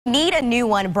Need a new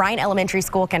one, Bryant Elementary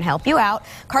School can help you out.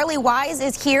 Carly Wise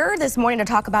is here this morning to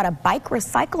talk about a bike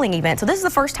recycling event. So this is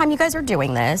the first time you guys are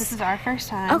doing this. This is our first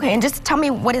time. Okay, and just tell me,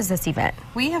 what is this event?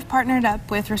 We have partnered up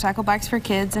with Recycle Bikes for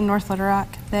Kids in North Little Rock.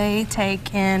 They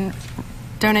take in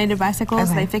donated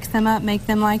bicycles, they fix them up, make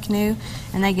them like new,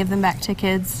 and they give them back to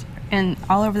kids in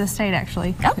all over the state,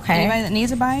 actually. Okay. Anybody that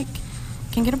needs a bike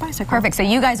can get a bicycle. Perfect. So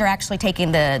you guys are actually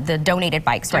taking the donated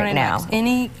bikes right now. Bikes.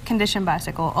 Any condition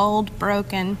bicycle, old,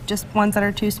 broken, just ones that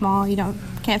are too small,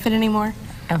 can't fit anymore.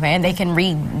 Okay, and they can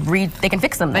they can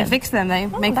fix them then. They fix them. They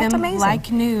make them like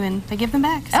new, and they give them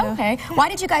back. So. Okay. Why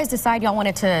did you guys decide y'all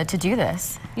wanted to do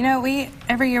this? You know,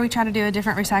 every year we try to do a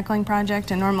different recycling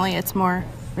project, and normally it's more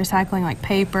recycling like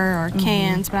paper or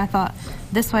cans, but I thought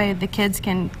this way the kids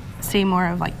can see more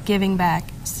of like giving back,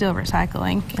 still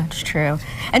recycling. That's true.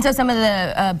 And so some of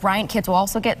the Bryant kids will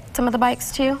also get some of the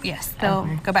bikes too? Yes, they'll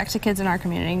go back to kids in our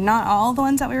community. Not all the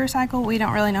ones that we recycle. We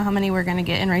don't really know how many we're going to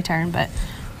get in return, but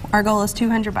our goal is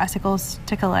 200 bicycles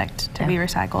to collect to be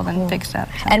recycled and fixed up.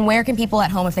 So. And where can people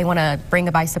at home, if they want to bring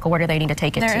a bicycle, where do they need to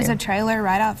take it to? There is a trailer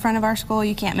right out front of our school.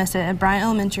 You can't miss it. At Bryant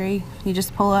Elementary, you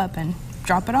just pull up and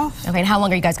drop it off. Okay, and how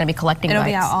long are you guys going to be collecting bikes? It'll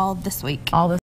be out all this week. All this